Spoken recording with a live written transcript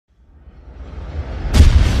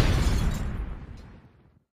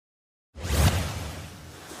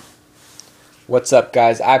What's up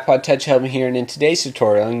guys, iPod Touch Helmet here, and in today's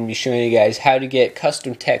tutorial I'm going to be showing you guys how to get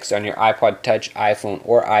custom text on your iPod Touch, iPhone,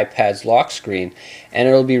 or iPad's lock screen, and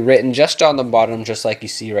it'll be written just on the bottom just like you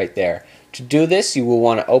see right there. To do this you will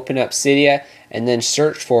want to open up Cydia and then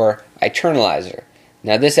search for Internalizer.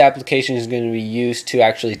 Now this application is going to be used to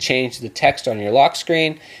actually change the text on your lock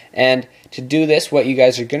screen, and to do this what you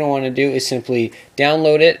guys are going to want to do is simply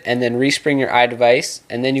download it and then respring your iDevice,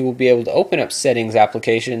 and then you will be able to open up Settings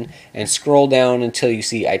application and scroll down until you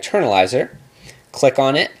see Internalizer. Click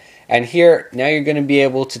on it, and here now you're going to be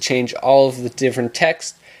able to change all of the different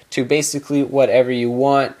text to basically whatever you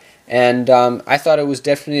want. And I thought it was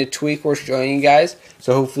definitely a tweak worth showing you guys,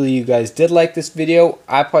 so hopefully you guys did like this video.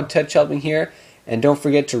 iPod Touch Helping here. And don't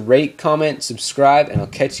forget to rate, comment, subscribe, and I'll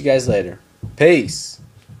catch you guys later. Peace!